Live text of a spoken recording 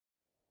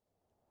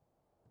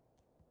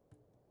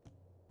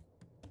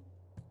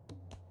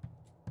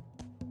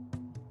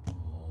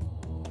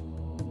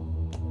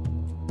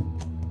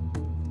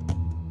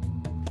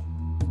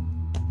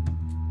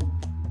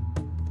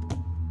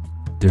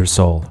Dear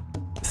soul,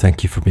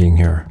 thank you for being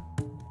here.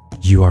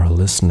 You are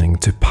listening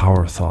to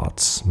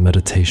PowerThoughts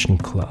Meditation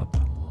Club.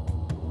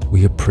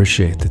 We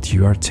appreciate that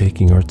you are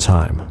taking your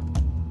time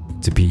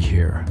to be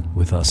here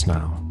with us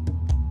now.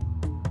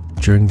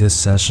 During this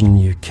session,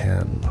 you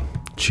can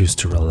choose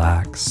to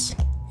relax.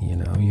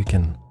 You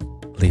can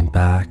lean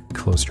back,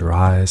 close your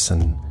eyes,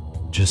 and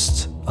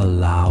just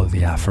allow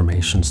the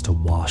affirmations to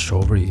wash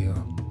over you.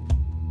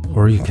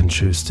 Or you can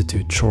choose to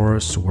do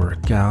chores,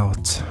 work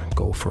out,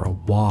 go for a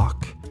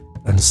walk,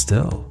 and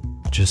still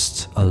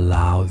just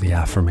allow the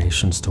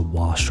affirmations to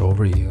wash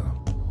over you.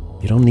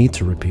 You don't need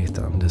to repeat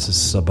them. This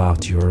is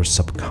about your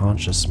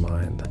subconscious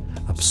mind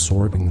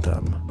absorbing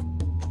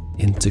them,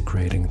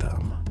 integrating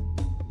them.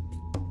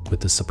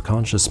 With the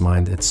subconscious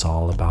mind, it's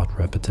all about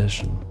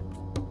repetition.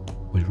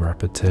 With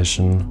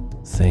repetition,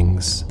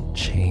 things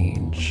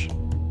change.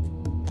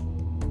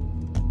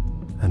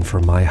 And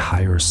from my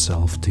higher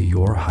self to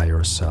your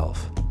higher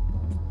self,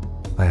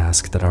 I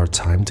ask that our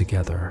time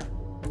together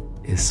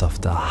is of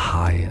the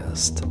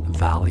highest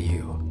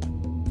value,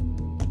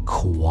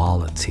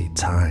 quality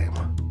time,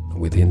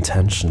 with the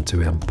intention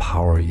to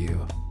empower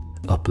you,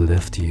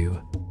 uplift you,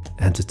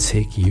 and to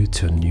take you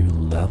to a new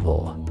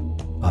level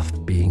of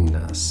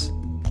beingness.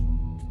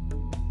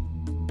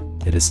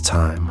 It is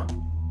time.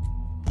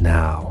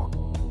 Now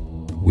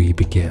we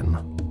begin.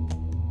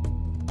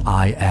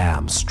 I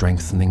am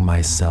strengthening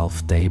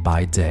myself day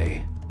by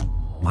day.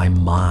 My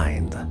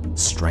mind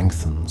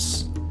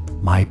strengthens.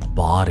 My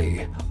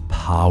body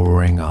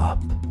powering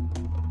up.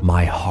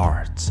 My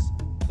heart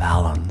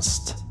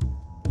balanced.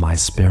 My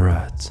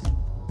spirit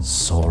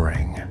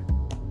soaring.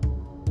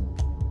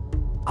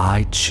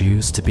 I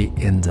choose to be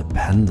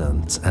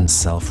independent and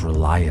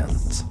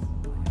self-reliant.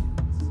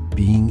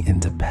 Being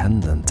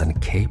independent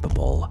and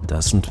capable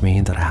doesn't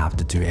mean that I have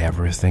to do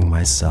everything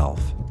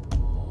myself.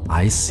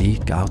 I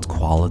seek out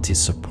quality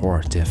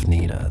support if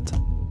needed.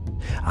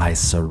 I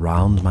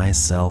surround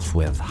myself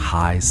with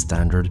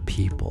high-standard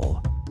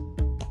people.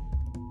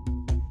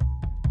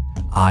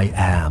 I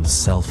am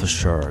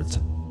self-assured.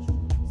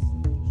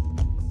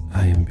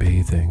 I am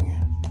bathing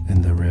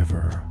in the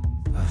river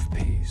of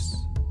peace.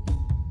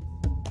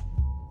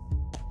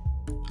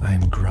 I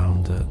am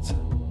grounded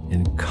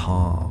in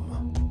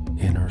calm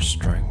inner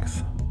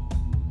strength.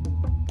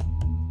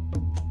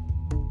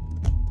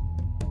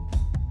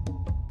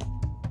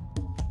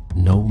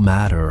 No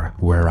matter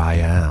where I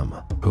am,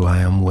 who I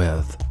am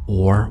with,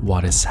 or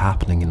what is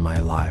happening in my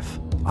life,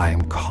 I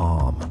am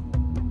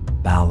calm,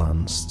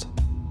 balanced,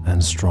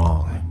 and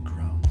strong. I am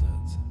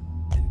grounded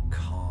in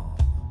calm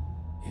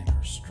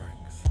inner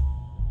strength.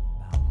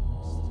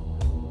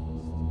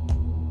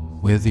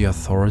 With the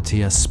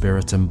authority as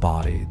spirit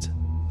embodied,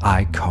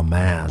 I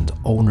command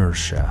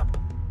ownership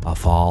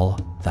of all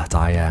that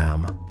I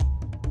am.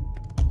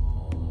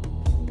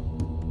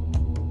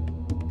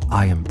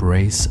 I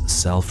embrace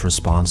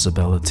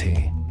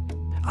self-responsibility.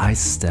 I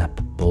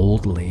step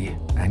boldly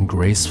and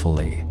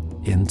gracefully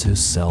into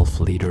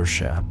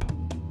self-leadership.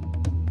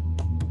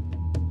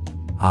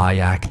 I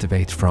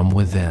activate from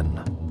within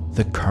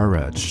the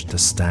courage to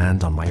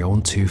stand on my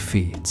own 2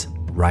 feet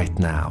right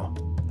now,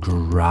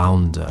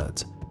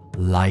 grounded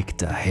like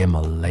the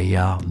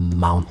Himalaya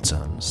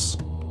mountains.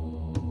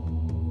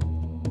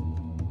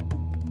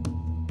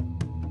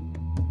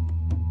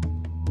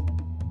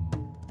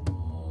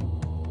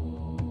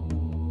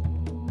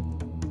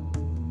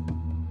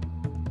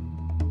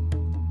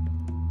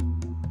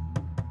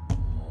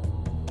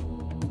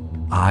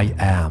 I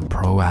am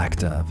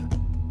proactive,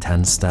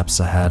 10 steps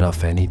ahead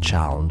of any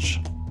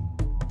challenge.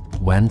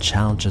 When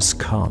challenges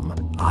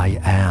come, I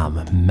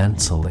am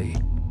mentally,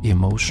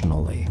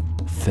 emotionally,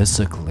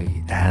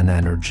 physically, and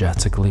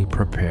energetically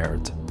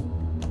prepared.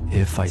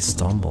 If I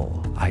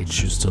stumble, I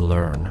choose to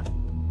learn,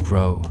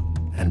 grow,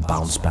 and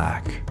bounce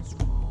back.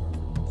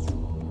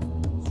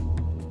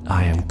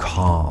 I am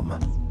calm,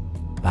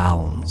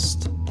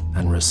 balanced,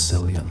 and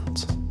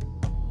resilient.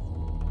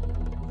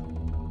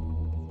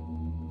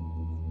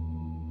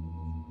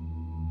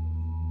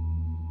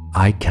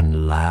 I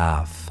can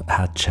laugh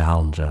at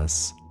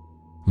challenges.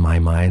 My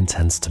mind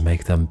tends to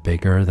make them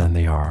bigger than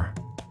they are.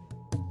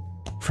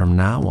 From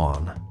now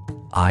on,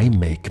 I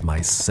make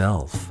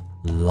myself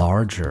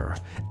larger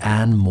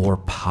and more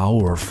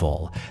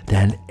powerful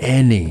than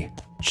any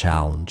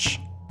challenge.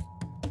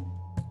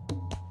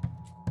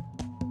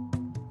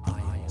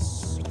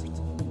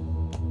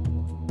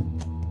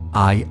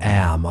 I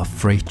am a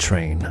freight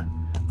train.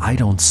 I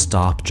don't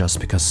stop just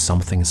because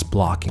something is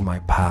blocking my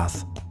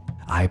path.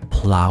 I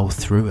plow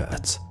through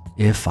it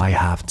if I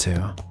have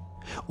to,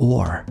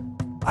 or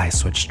I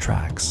switch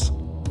tracks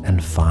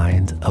and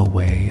find a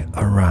way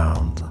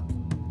around.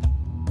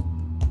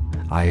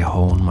 I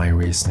hone my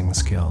reasoning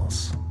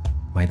skills,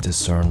 my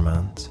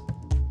discernment,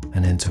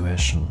 and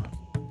intuition,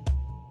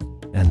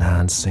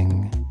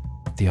 enhancing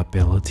the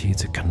ability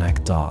to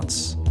connect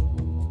dots,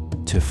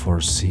 to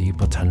foresee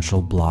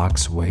potential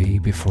blocks way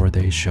before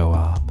they show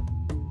up.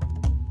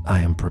 I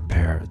am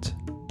prepared,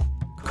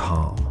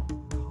 calm,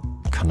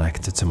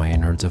 connected to my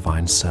inner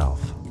divine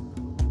self.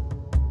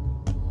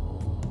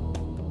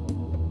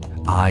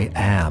 I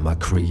am a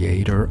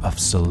creator of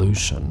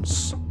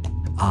solutions.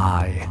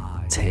 I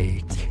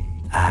take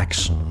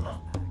action.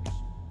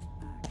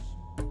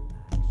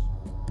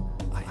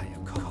 I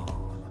am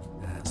calm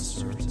and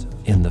assertive.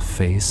 In the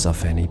face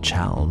of any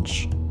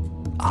challenge,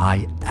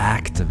 I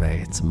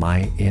activate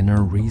my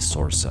inner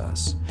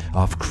resources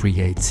of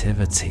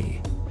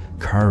creativity,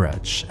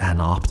 courage,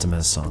 and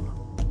optimism.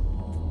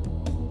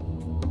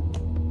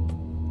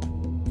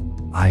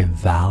 I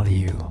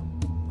value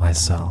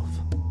myself.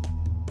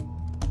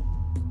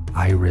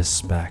 I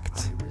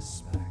respect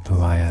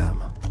who I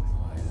am.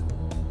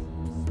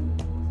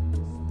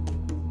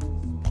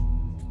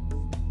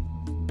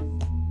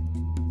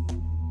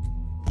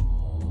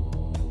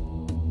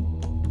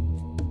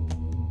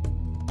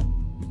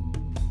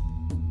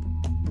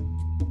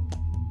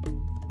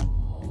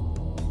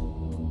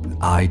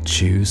 I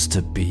choose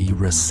to be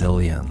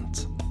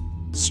resilient,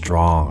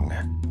 strong,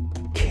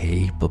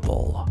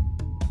 capable,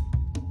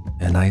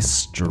 and I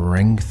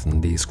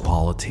strengthen these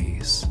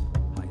qualities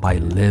by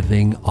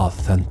living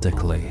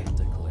authentically.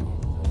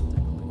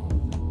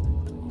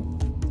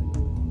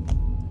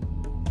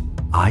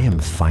 I am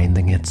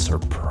finding it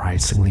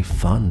surprisingly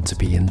fun to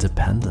be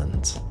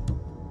independent.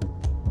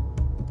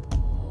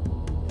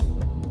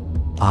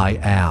 I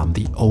am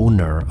the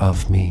owner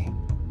of me.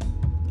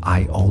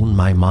 I own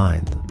my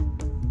mind.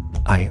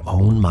 I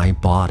own my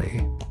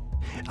body.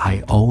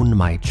 I own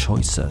my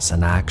choices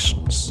and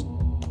actions.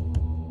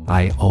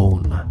 I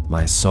own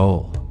my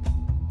soul.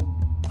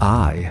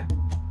 I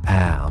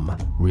am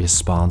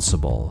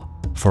responsible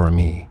for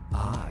me.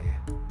 I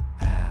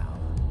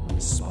am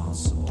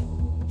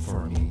responsible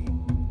for me.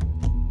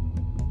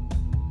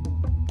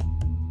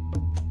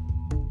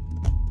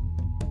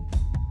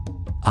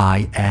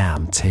 I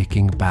am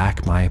taking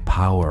back my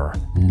power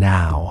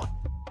now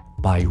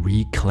by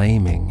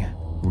reclaiming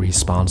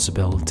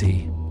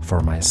responsibility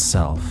for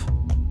myself,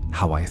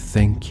 how I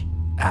think,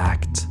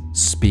 act,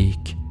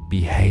 speak,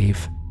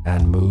 behave,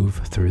 and move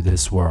through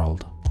this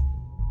world.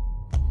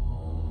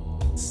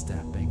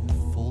 Stepping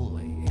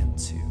fully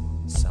into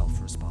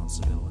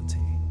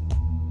self-responsibility.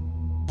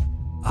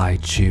 I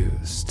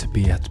choose to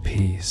be at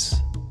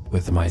peace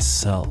with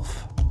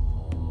myself.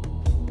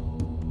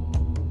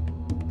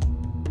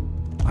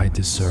 I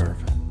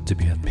deserve to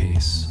be at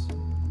peace.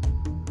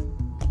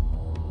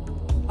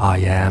 I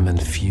am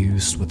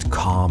infused with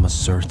calm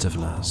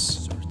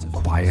assertiveness,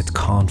 quiet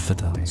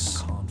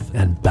confidence,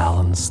 and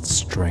balanced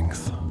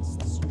strength.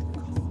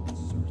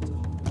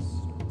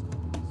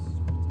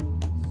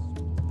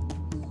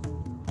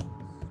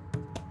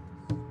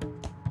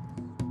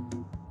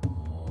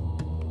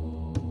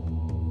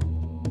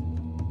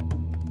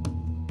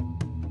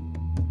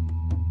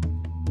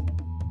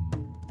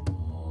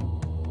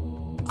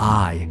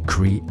 I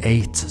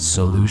create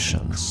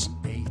solutions.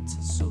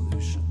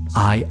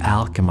 I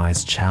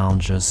alchemize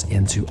challenges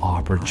into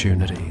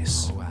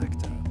opportunities.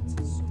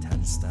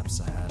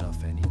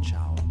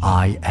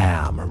 I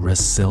am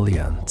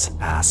resilient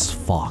as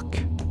fuck.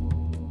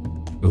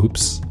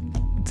 Oops,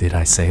 did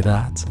I say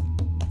that?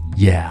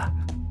 Yeah,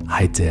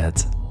 I did.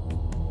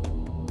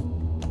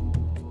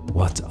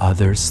 What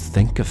others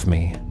think of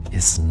me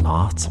is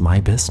not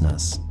my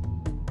business.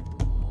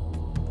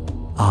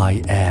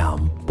 I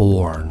am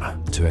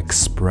born to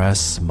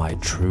express my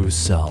true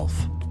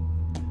self.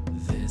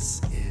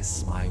 This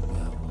is my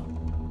will,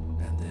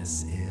 and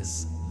this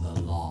is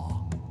the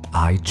law.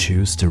 I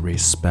choose to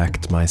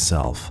respect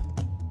myself.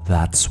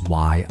 That's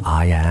why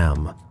I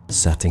am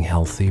setting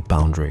healthy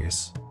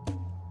boundaries.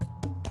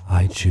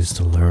 I choose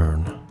to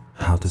learn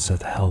how to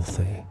set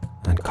healthy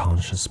and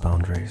conscious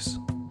boundaries.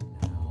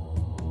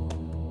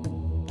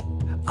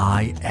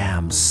 I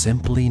am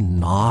simply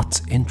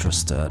not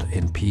interested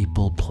in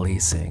people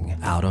pleasing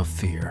out of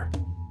fear.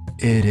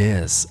 It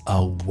is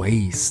a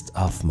waste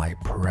of my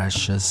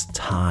precious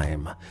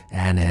time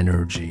and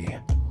energy.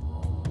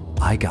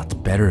 I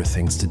got better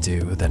things to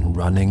do than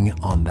running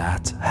on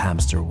that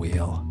hamster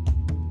wheel.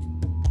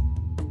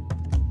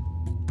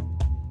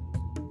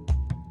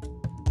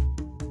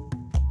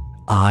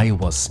 I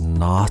was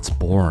not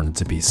born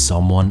to be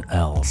someone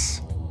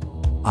else.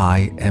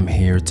 I am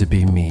here to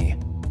be me.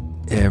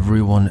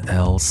 Everyone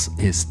else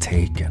is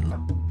taken.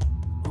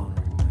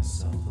 Honoring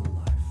myself in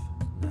life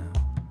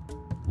now.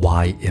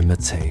 Why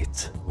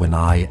imitate when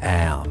I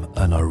am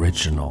an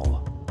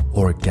original,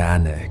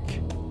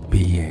 organic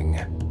being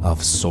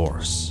of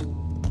source?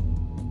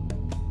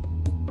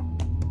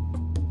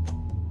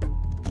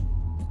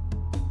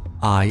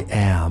 I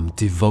am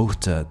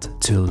devoted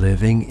to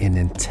living in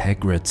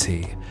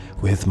integrity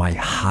with my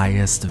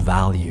highest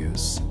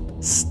values,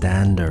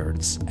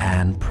 standards,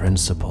 and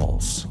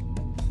principles.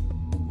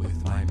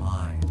 With my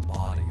mind,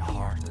 body,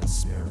 heart, and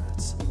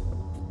spirit.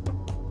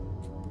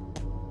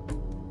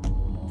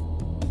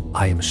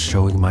 I am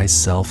showing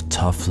myself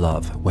tough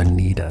love when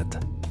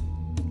needed.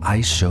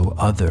 I show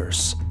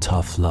others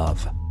tough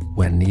love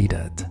when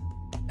needed,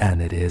 and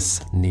it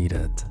is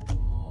needed.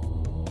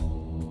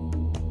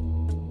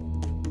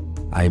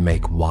 I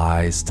make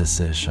wise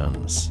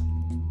decisions.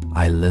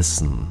 I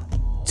listen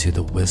to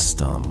the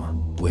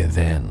wisdom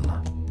within.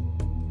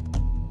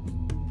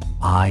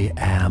 I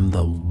am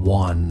the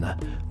one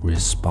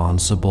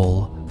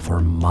responsible for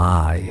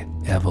my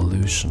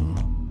evolution.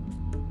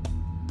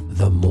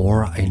 The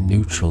more I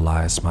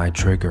neutralize my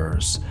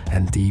triggers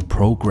and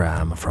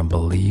deprogram from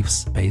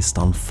beliefs based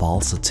on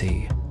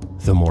falsity,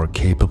 the more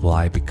capable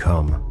I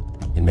become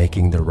in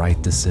making the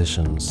right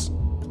decisions.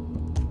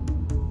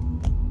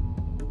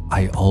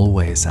 I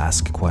always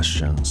ask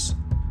questions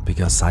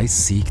because I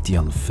seek the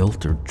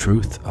unfiltered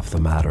truth of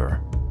the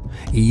matter.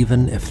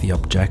 Even if the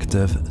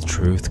objective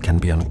truth can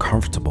be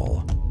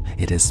uncomfortable,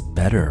 it is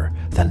better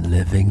than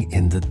living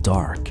in the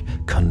dark,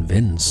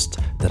 convinced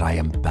that I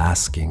am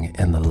basking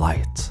in the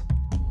light.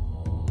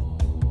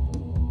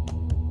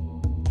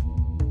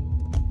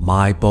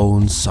 My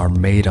bones are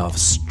made of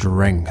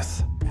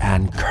strength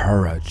and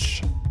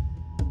courage.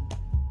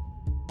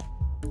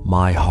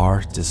 My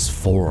heart is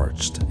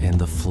forged in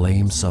the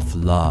flames of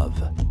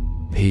love,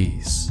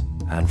 peace,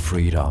 and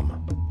freedom.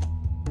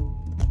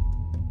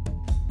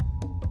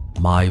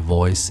 My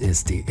voice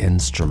is the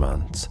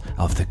instrument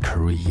of the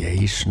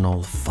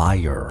creational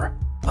fire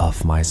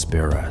of my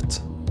spirit.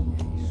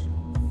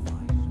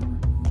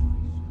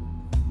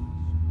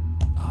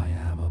 I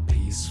am a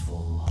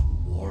peaceful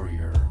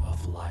warrior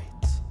of light.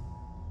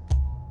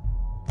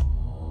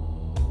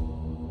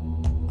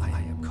 I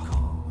am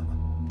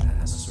calm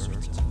and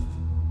assertive.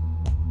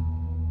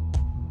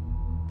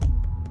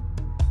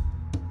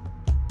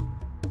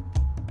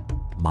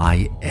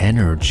 My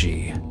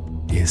energy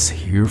is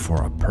here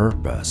for a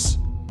purpose.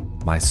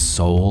 My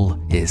soul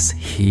is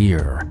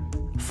here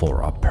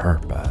for a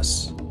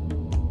purpose.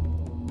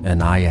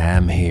 And I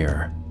am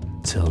here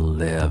to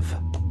live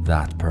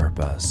that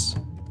purpose.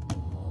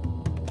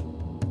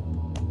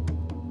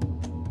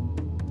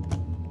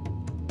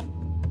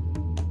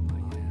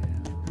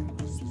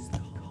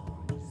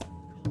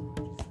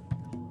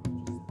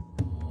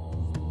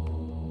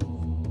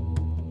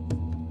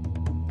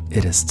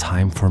 It is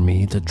time for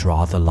me to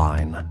draw the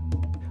line.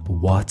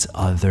 What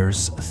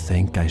others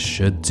think I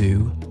should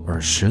do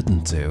or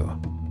shouldn't do,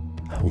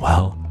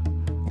 well,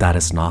 that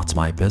is not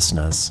my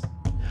business.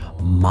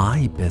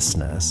 My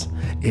business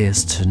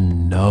is to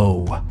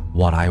know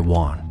what I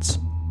want,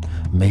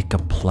 make a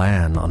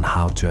plan on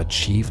how to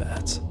achieve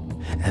it,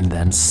 and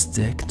then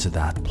stick to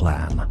that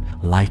plan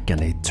like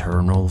an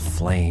eternal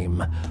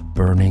flame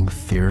burning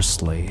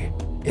fiercely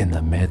in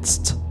the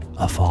midst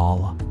of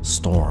all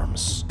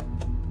storms.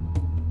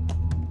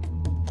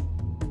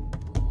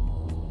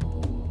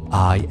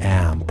 I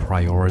am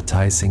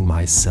prioritizing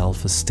my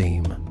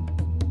self-esteem.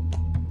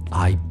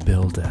 I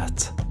build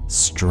it,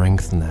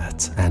 strengthen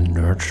it, and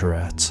nurture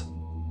it.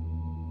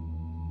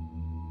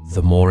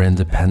 The more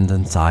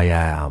independent I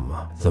am,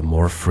 the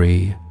more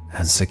free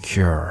and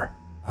secure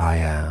I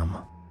am.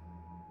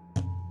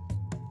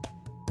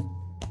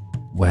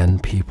 When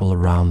people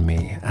around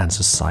me and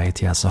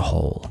society as a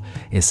whole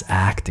is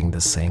acting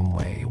the same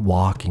way,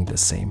 walking the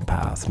same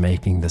path,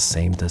 making the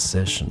same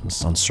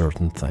decisions on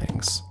certain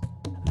things,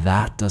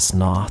 that does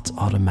not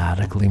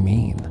automatically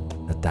mean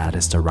that that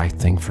is the right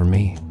thing for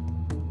me.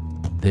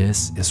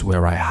 This is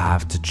where I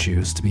have to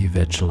choose to be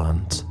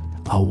vigilant,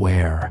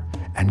 aware,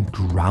 and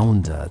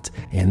grounded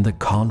in the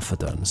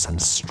confidence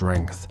and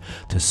strength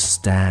to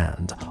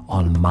stand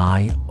on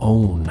my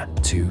own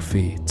 2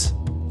 feet.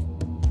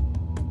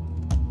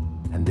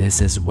 And this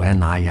is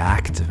when I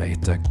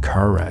activate the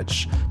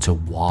courage to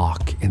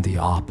walk in the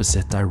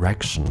opposite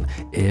direction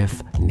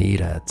if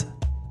needed.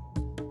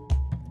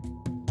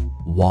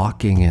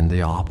 Walking in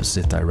the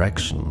opposite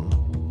direction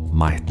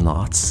might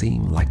not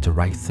seem like the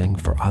right thing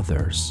for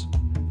others,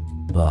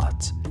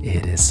 but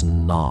it is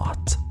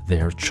not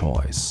their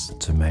choice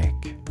to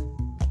make.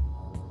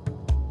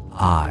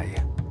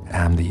 I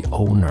am the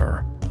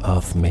owner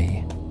of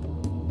me.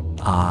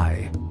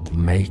 I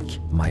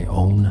make my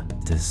own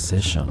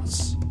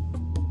decisions.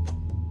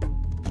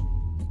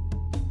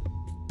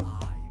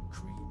 I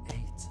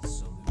create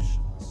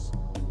solutions.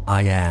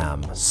 I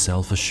am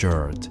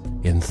self-assured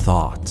in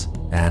thought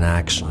and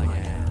action. I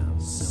am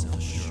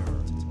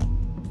self-assured.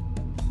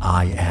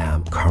 I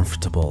am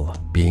comfortable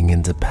being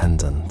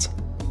independent.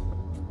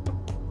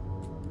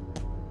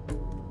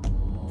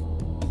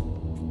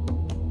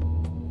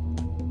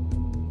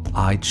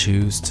 I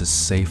choose to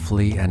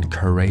safely and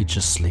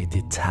courageously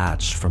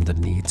detach from the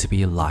need to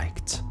be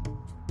liked.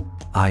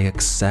 I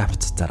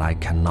accept that I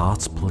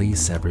cannot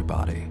please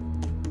everybody,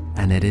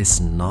 and it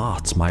is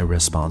not my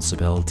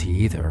responsibility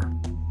either.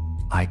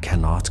 I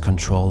cannot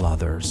control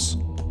others.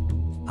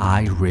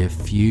 I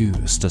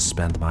refuse to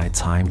spend my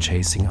time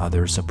chasing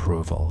others'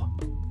 approval.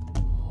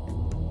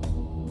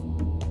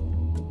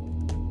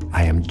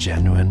 I am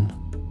genuine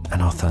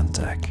and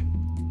authentic,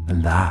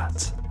 and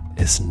that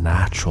is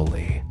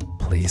naturally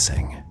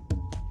pleasing.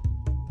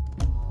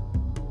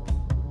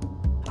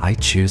 I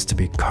choose to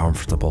be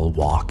comfortable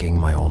walking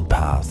my own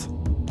path.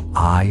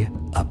 I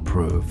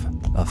approve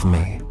of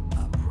me.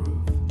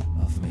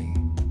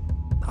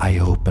 I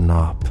open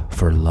up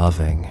for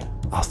loving,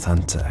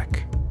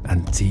 authentic,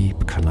 and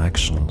deep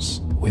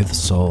connections with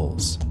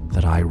souls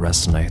that I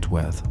resonate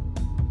with.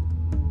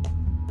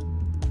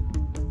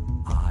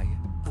 I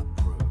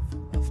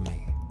approve of me.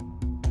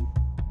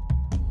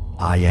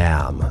 I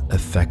am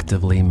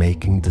effectively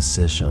making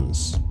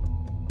decisions,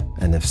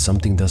 and if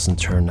something doesn't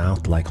turn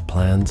out like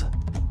planned,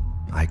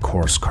 I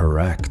course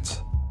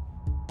correct.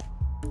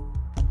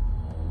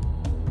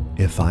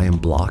 If I am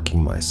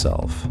blocking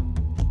myself,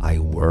 I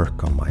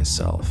work on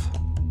myself.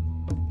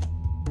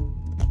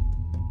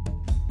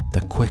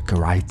 The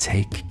quicker I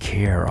take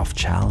care of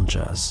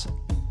challenges,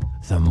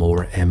 the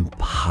more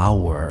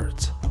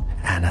empowered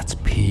and at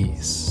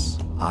peace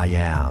I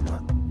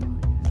am.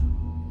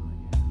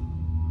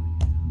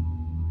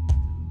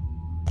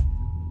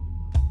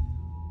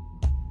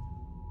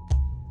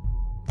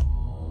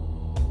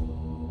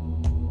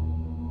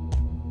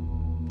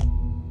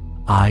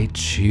 I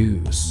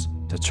choose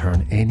to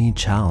turn any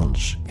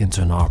challenge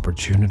into an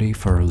opportunity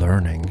for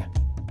learning.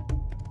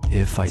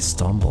 If I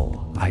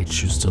stumble, I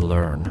choose to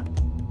learn,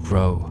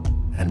 grow,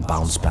 and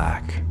bounce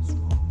back.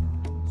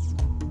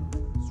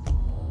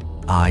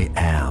 I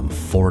am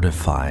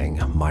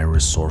fortifying my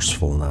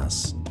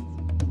resourcefulness.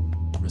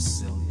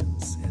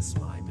 Resilience is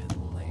my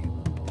middle name.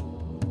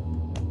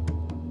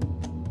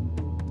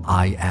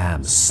 I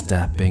am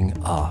stepping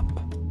up,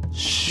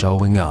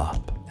 showing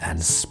up,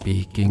 and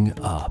speaking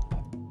up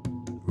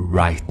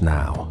right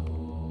now.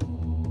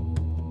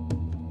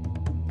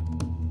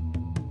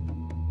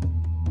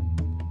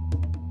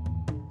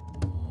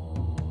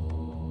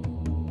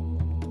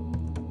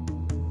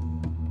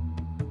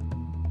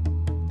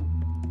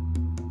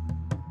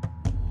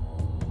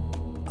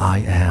 I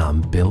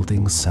am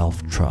building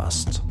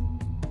self-trust,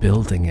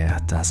 building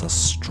it as a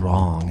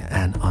strong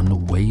and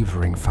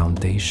unwavering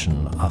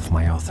foundation of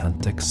my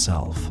authentic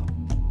self,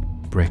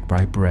 brick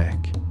by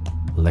brick,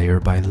 layer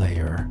by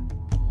layer,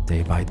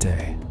 day by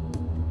day.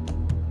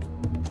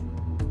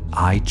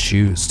 I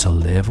choose to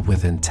live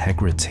with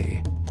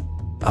integrity,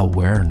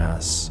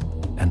 awareness,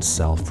 and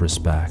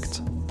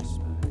self-respect.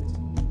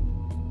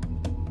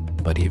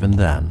 But even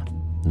then,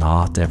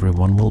 not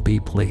everyone will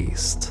be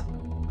pleased.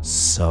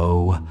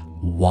 So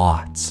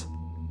what?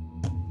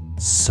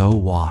 So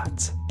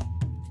what?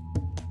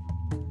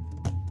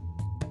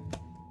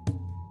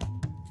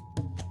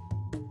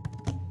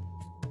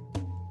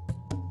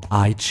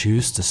 I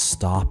choose to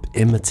stop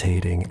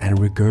imitating and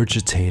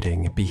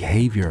regurgitating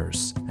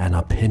behaviors and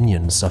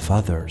opinions of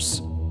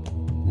others.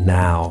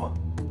 Now,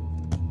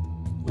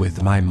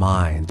 with my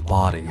mind,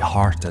 body,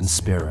 heart, and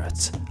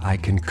spirit, I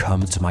can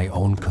come to my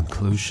own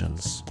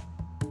conclusions.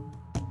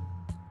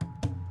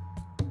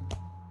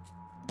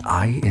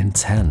 I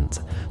intend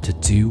to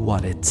do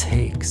what it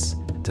takes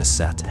to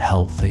set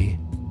healthy,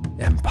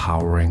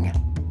 empowering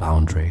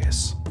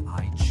boundaries.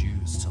 I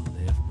choose to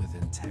live with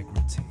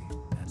integrity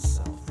and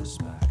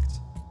self-respect.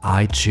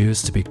 I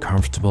choose to be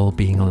comfortable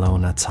being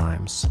alone at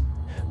times.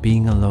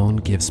 Being alone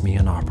gives me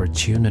an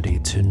opportunity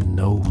to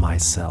know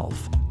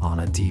myself on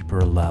a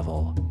deeper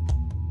level.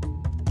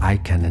 I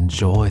can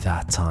enjoy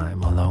that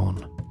time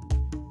alone.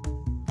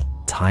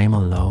 Time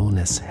alone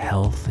is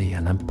healthy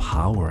and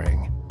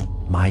empowering.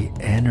 My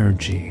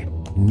energy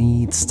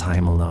needs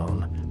time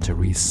alone to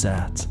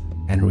reset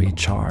and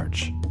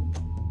recharge.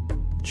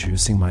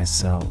 Choosing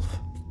myself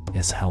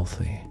is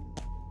healthy.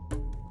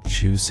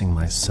 Choosing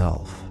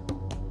myself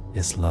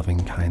is loving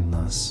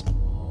kindness.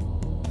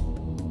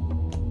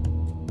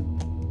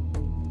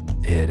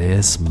 It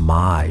is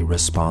my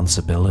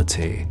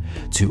responsibility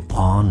to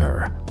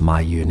honor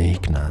my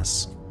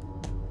uniqueness,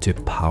 to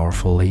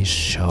powerfully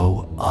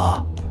show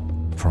up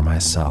for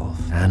myself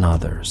and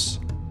others,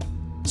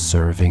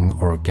 serving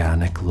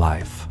organic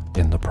life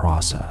in the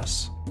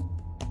process.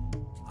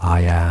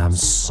 I am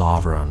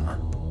sovereign.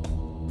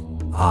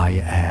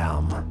 I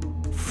am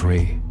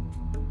free.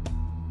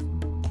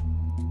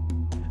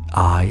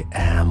 I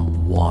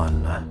am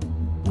one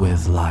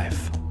with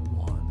life.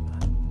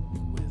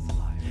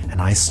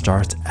 And I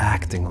start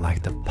acting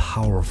like the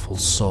powerful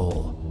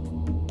soul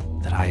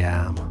that I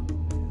am.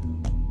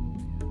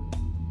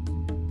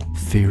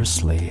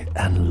 Fiercely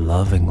and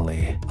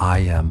lovingly, I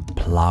am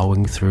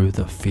plowing through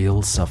the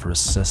fields of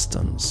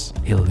resistance,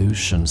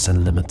 illusions,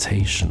 and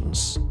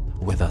limitations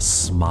with a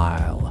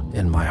smile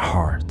in my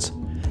heart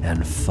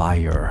and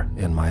fire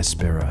in my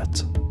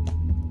spirit.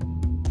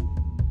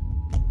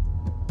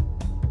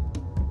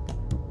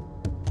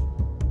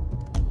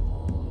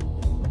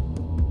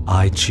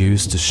 I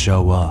choose to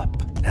show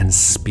up and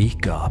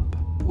speak up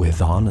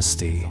with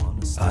honesty,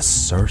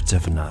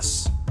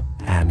 assertiveness,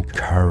 and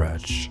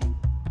courage.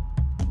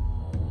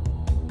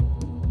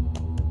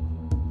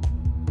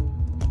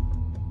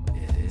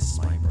 It is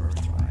my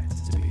birthright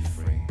to be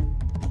free.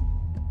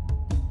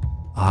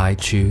 I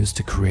choose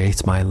to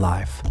create my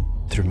life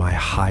through my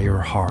higher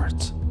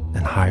heart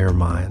and higher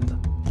mind.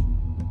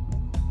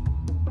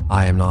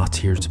 I am not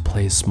here to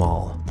play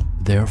small,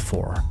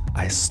 therefore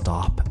I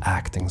stop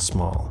acting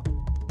small.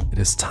 It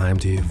is time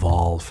to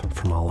evolve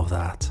from all of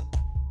that.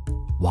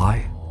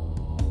 Why?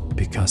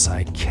 Because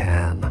I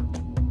can.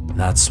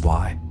 That's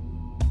why.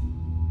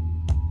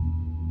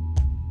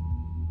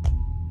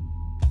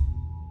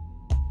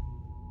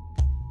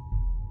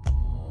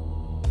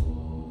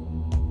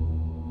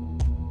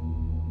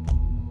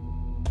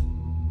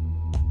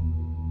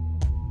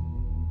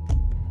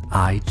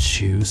 I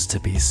choose to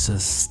be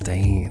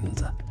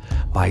sustained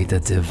by the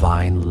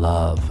divine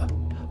love,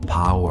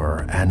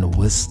 power, and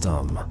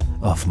wisdom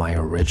of my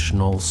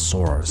original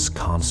source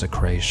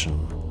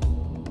consecration.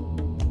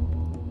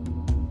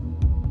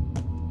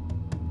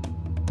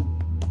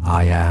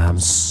 I am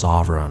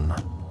sovereign.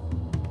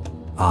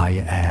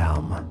 I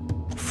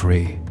am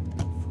free.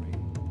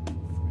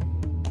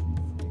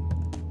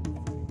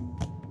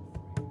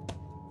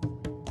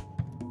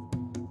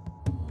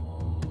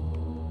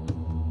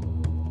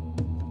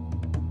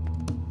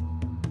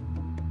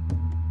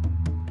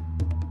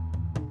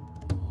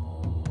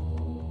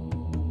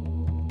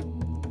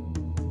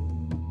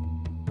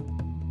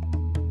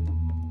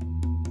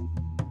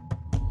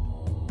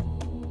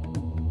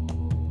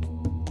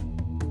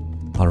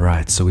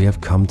 Alright, so we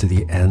have come to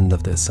the end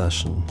of this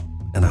session,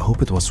 and I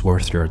hope it was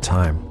worth your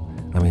time.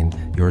 I mean,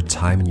 your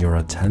time and your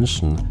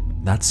attention,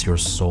 that's your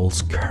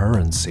soul's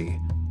currency.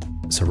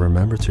 So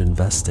remember to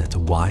invest it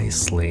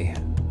wisely,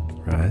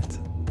 right?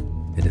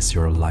 It is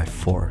your life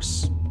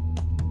force.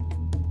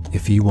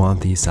 If you want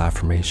these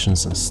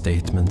affirmations and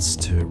statements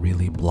to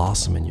really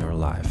blossom in your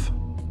life,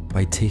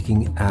 by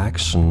taking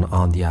action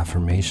on the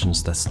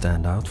affirmations that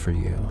stand out for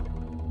you,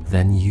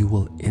 then you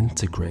will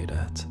integrate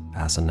it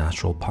as a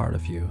natural part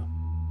of you.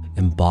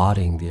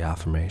 Embodying the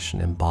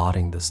affirmation,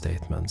 embodying the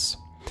statements.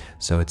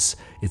 So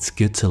it's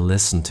good to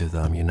listen to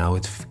them, you know,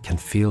 it can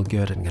feel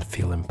good and can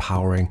feel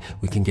empowering.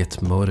 We can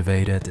get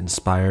motivated,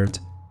 inspired.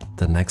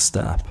 The next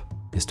step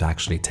is to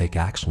actually take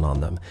action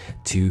on them,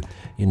 to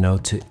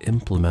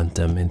implement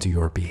them into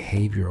your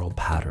behavioral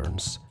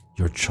patterns,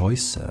 your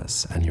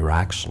choices, and your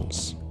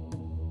actions.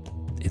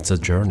 It's a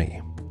journey.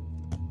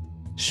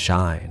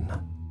 Shine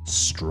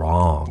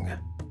strong,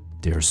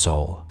 dear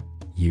soul.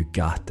 You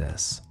got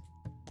this.